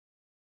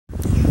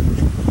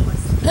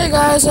Hey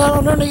guys,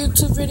 I'm doing a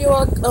YouTube video,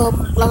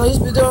 like I used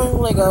to be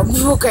doing,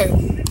 okay,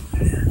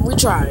 we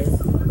try.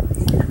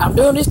 I'm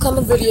doing these kind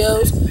of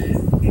videos,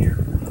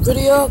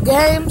 video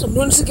games, I'm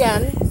doing this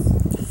again.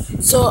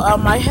 So,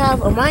 I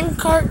have a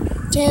minecart,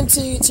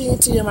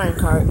 TNT, and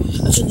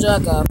minecart. I should do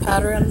like a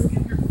pattern,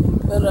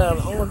 but,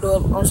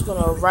 I'm just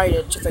gonna write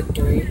it to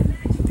victory.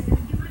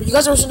 But you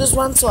guys ever seen this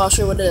one, so I'll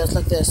show you what it is,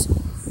 like this.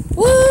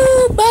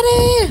 Woo,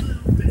 buddy!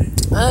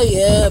 Oh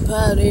yeah,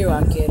 party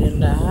rocket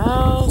in the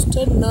house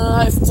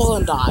tonight. Fall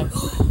and die.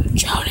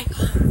 Drowning.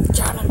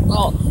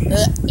 Oh.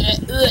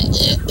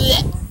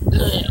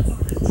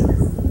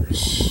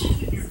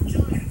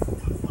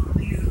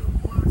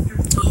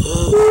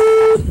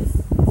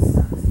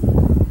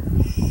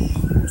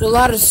 There's a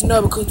lot of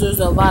snow because there's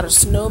a lot of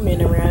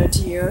snowmen around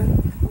here.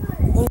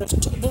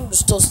 There's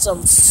still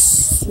some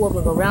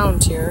swarming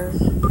around here.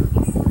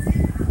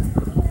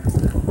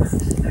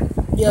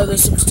 Yeah,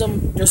 there's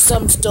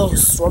some still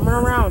swarming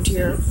around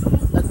here.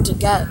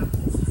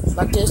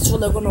 Like this, so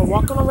they're gonna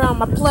walking around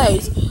my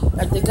place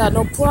like they got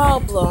no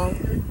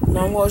problem. And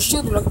I'm gonna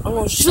shoot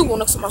one.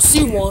 Next time I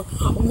see one.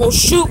 I'm gonna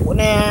shoot one.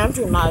 Nah, I'm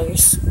too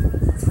nice.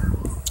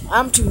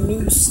 I'm too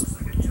loose.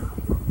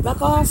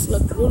 Back off,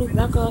 look, really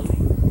back up.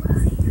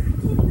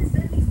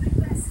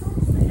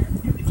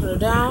 Put it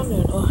down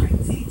and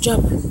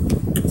jump.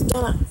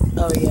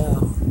 Oh yeah.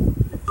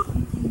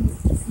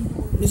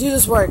 You see,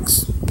 this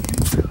works.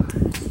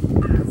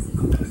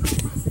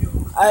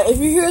 If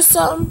you hear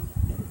something,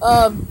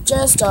 I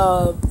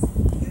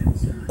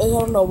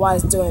don't know why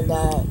it's doing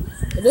that.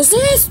 But this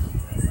is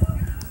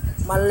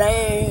my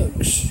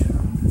legs.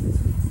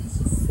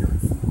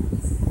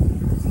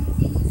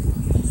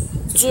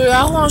 So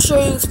yeah, I want to show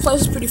you this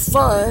place is pretty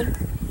fun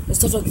and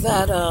stuff like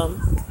that.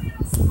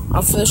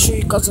 I'll show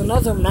you guys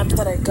another map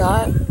that I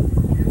got.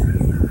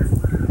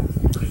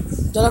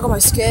 Then I got my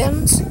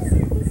skins.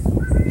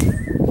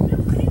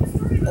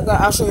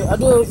 I'll show you. I'll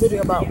do a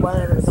video about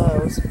one of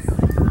those.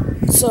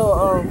 So,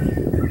 I'm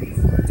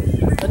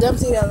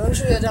gonna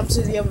show you a dump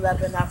city of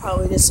map, and I'll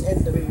probably just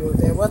end the video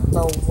there. What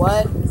the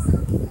what?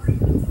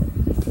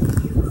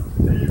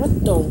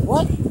 What the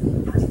what?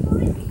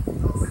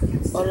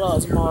 Oh no,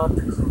 it's mob.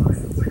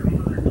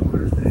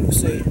 Let's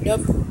see. Yep,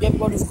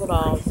 what is going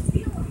on?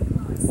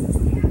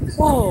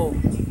 Whoa!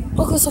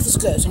 Look, this stuff is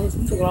good. So I'm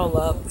gonna pick it all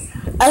up.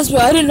 I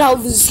swear, I didn't know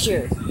this is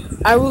here.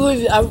 I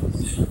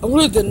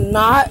really did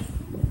not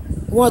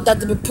want that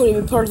to be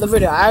part of the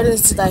video. I didn't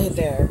see that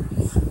there.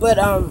 But,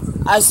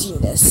 I've seen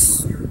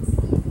this.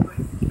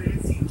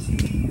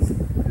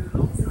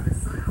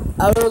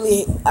 I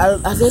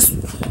just,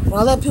 when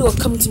I let people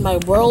come into my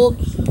world,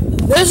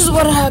 this is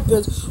what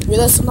happens when you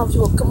let some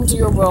people come into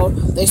your world.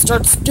 They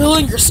start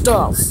stealing your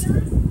stuff.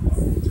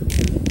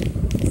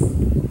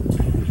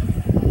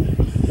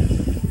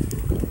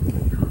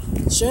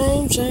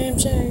 Shame.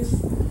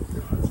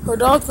 Her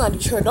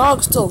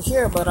dog's still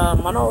here, but, I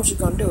don't know what she's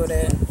gonna do with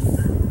it.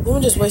 Let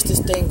me just waste this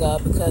thing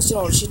up, because,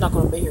 she's not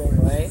gonna be here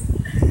anyway.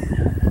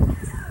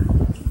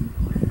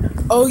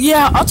 Oh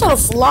yeah, I'll try to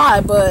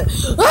fly, but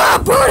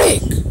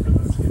burning!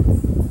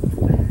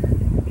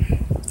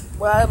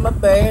 Why am I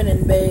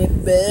burning,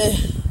 baby?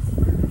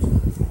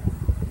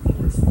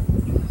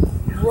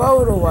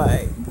 Roll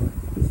away.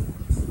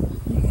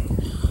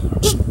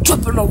 Just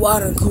jump in the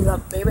water and cool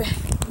up, baby.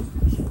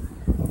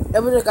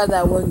 Everybody got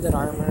that winged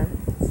armor.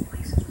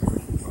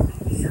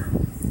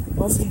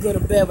 Once you go to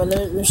bed, but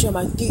let me show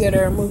my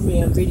theater, movie,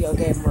 and video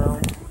game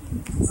room.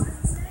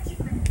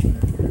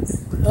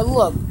 Now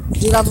look,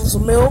 you got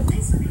some milk?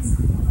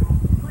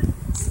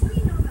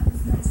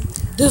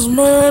 This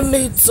man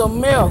needs some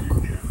milk.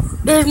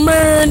 This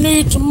man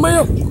needs some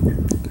milk.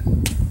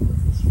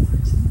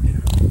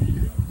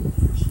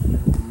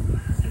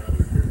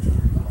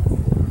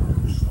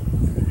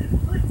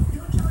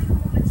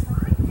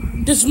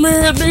 This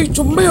man needs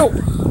some milk.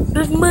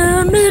 This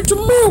man needs some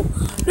milk.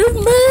 This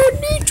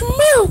man needs some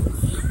milk.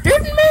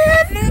 This man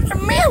needs some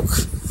milk.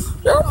 This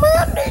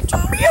man needs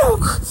some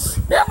milk.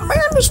 That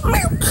man needs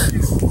milk.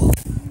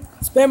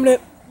 Spam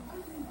it.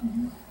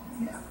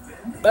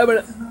 Spam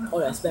it. Oh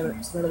yeah, spam it.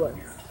 Spam the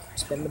button.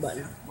 Spam the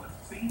button.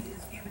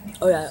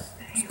 Oh yeah,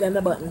 spam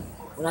the button.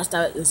 When I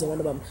start it, spam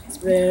the button.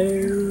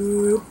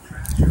 Spam.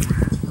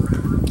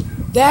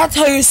 That's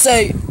how you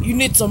say you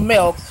need some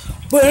milk,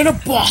 but in a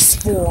boss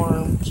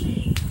form.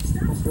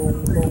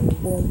 Boom, boom,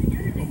 boom.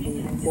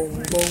 Boom,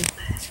 boom, boom.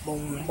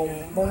 Boom,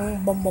 boom,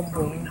 boom, boom, boom,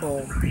 boom,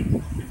 boom.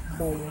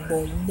 Boom,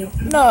 boom, boom.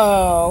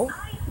 No.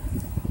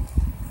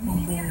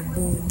 Boom, boom,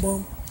 boom,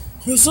 boom.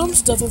 Here's some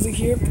stuff over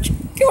here.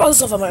 Get all the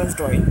stuff on my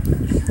inventory.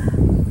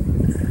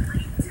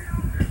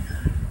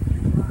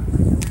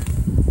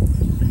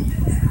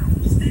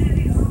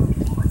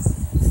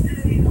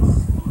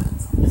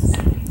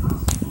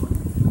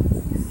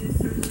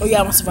 Oh yeah,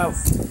 I'm on survival.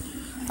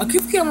 I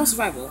keep forgetting I'm on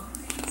survival.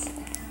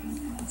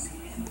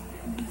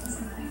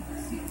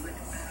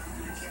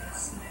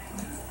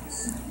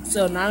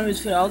 So now I'm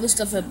just put all this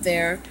stuff up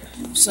there.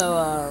 So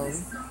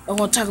I'm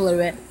gonna talk a little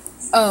bit.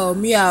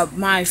 Yeah,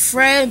 my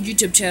friend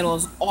YouTube channel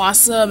is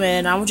awesome,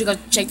 and I want you guys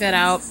to check that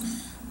out.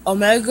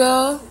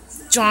 Omega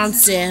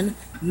Johnson,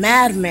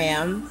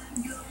 Madman,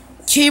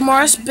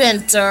 Kmart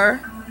Spencer,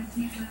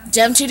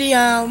 Gem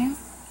TDM,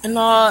 and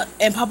all,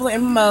 and popular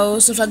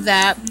MMOs, stuff like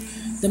that.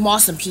 Them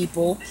awesome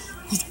people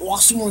who's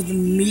awesomer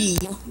than me.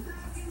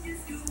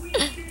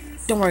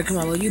 Don't worry,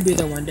 Karmello, you'll be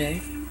there one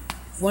day.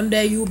 One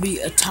day you'll be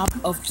atop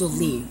of the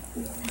league.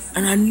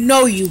 And I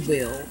know you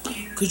will.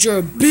 Cause you're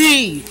a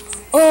B-O-S.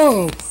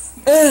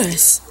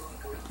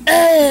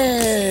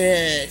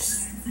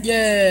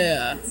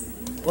 Yeah.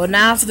 Well,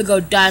 now I'm gonna go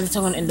dive into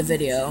someone in the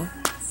video.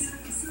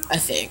 I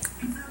think.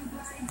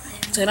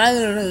 So I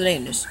don't know the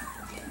name is.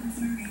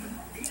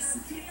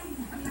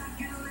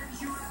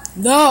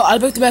 No, I'll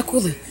break the back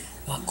quickly.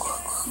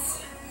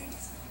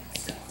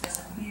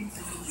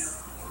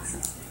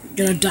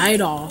 Gonna die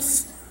it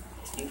off.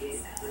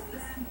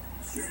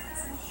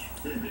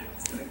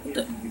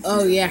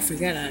 Oh yeah, I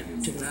forgot I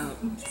took it out.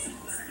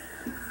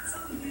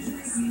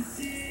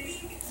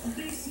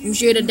 I'm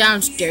sure the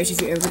downstairs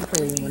if you ever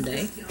play one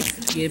day.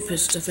 You put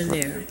stuff in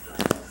there.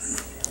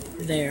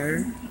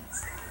 There.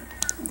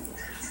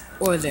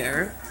 Or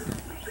there.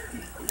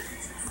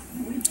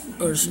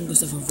 Or some good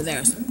stuff over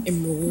there. Some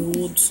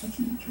emeralds.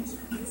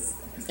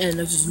 And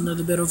there's just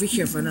another bed over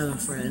here for another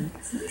friend.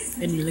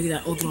 And you look at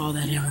that, look at all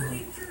that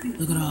emerald.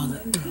 Look at all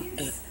that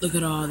emerald. Look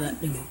at all that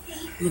emerald.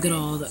 Look at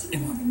all that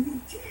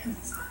emerald.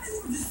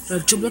 Now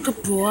jump like a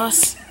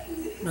boss.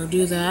 Now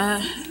do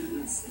that.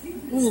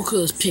 I'm gonna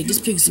kill this pig. This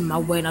pig's in my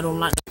way and I don't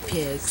like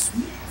pigs.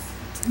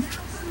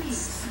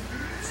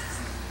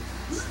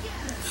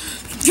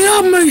 Get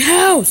out of my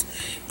house!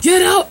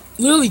 Get out!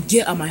 Literally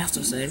get out of my house,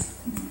 I said.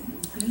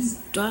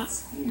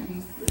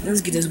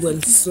 Let's get this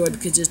wooden sword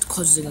because it's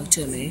closing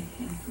to me.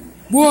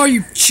 Where are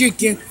you,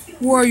 chicken?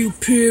 Where are you,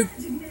 pig?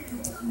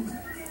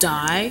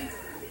 Die.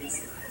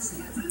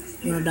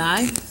 You wanna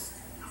die?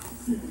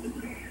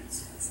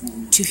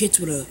 2 hits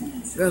with a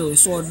regular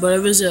sword, but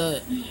if it's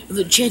a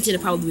chance, it'd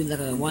probably be like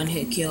a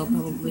 1-hit kill,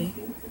 probably.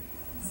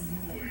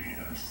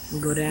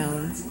 And go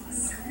down.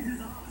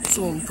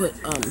 So I'm put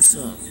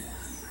some.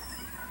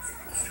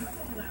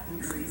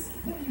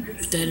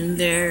 Put that in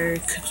there.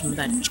 Cook some of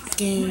that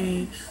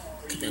chicken.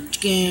 Cook that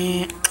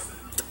chicken.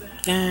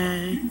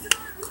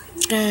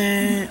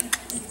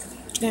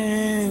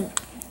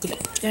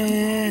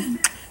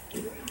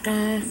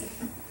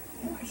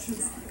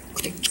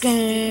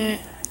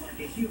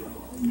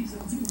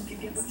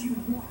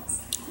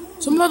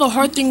 Some of the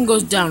hard thing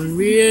goes down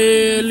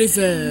really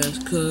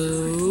fast,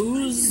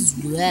 cause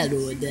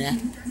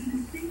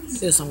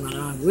there's some going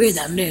on way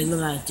down there,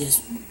 look like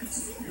this.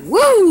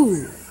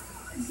 Woo!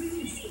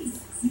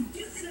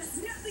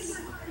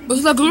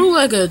 It's like literally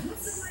like a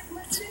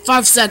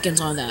 5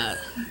 seconds on that.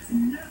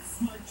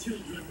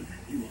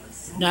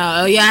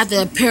 Now, yeah, I have to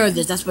repair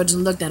this. That's why it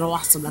doesn't look that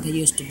awesome like it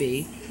used to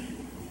be.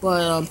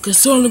 But cause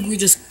suddenly we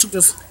just took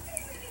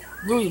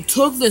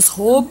this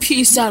whole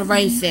piece out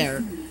right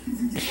there.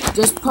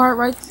 This part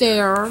right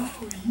there.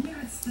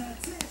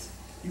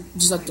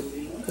 Just like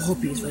the whole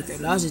piece right there.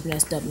 That was just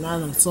messed up. Now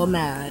I'm so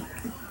mad.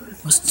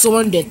 When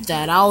someone did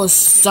that, I was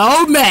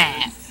so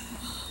mad.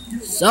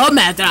 So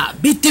mad that I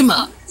beat them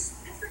up.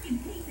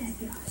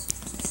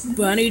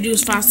 But I need to do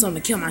is find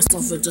something to kill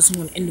myself with. Just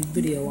want to end the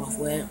video off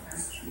with.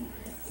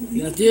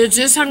 Yeah, dude,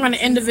 just I'm gonna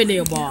end the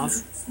video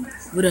off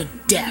with a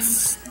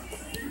death.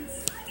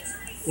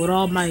 With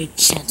all my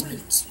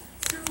enchantments.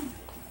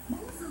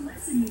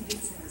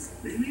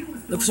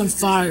 Look for some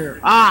fire.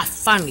 Ah,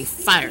 finally,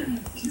 fire.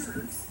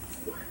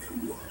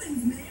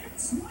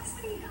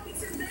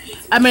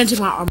 I'm gonna take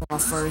my armor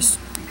off first.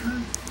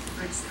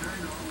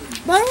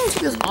 But I don't want to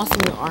take this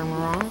awesome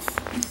armor off.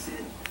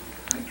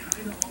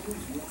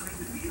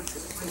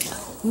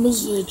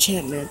 Most of the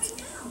enchantment.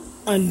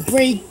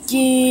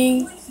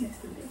 Unbreaking.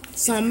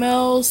 Something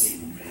else,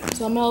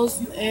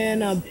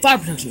 and fire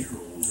protection.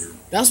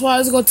 That's why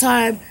it's a good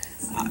time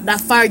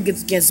that fire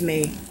gets against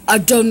me. I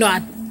do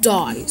not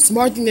die.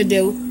 Smart thing to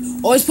do.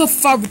 Always put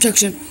fire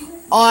protection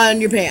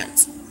on your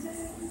pants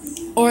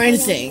or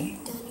anything.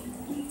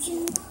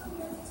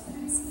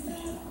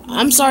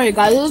 I'm sorry,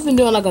 guys. I've been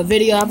doing like a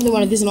video. I've been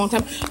doing this a long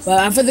time, but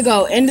I'm gonna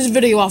go end this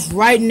video off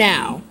right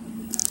now.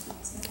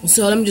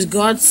 So let me just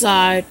go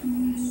outside,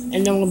 and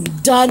then I'm gonna be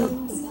done.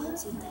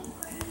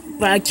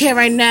 But I can't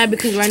right now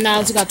because right now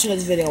I just gotta turn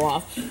this video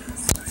off.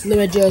 So let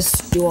me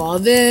just do all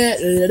this.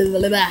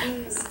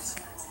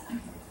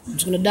 I'm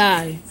just gonna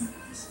die.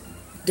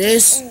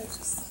 This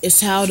is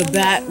how the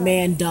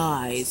Batman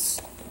dies.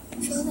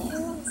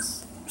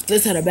 This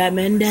is how the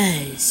Batman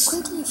dies.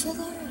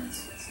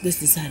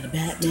 This is how the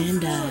Batman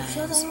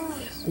dies.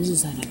 This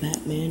is how the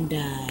Batman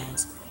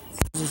dies.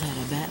 This is how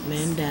the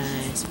Batman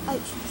dies.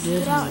 This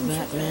is how the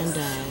Batman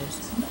dies.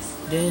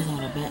 This is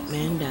how the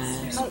Batman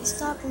dies.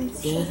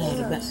 This is how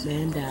the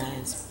Batman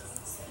dies.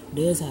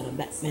 This is how the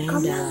Batman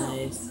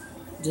dies.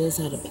 This is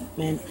how the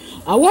Batman.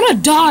 I want to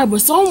die,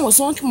 but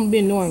someone can be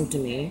annoying to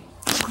me.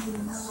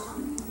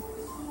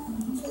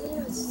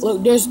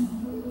 Look, there's.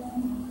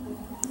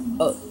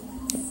 Oh.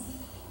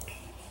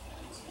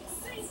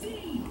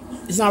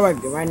 It's not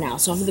working right now,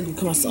 so I'm gonna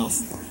kill myself.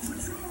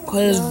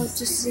 Cause No,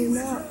 just zoom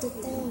out the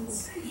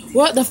thing.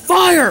 what the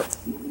fire?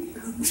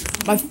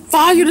 My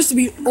fire needs to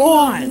be You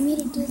on. need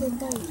to do the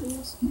thing,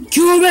 please.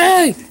 Kill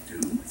me!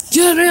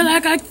 Kill me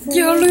like I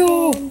kill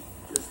you!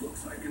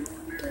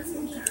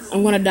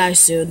 I'm gonna die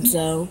soon,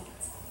 so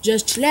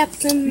just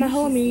chillax with my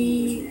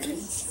homies.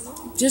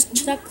 Just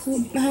chillax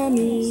with my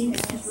homies.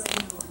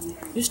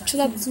 Just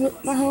chillax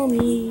with my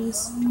homies.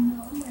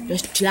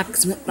 Just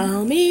chillax with my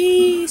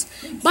homies.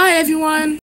 Bye, everyone.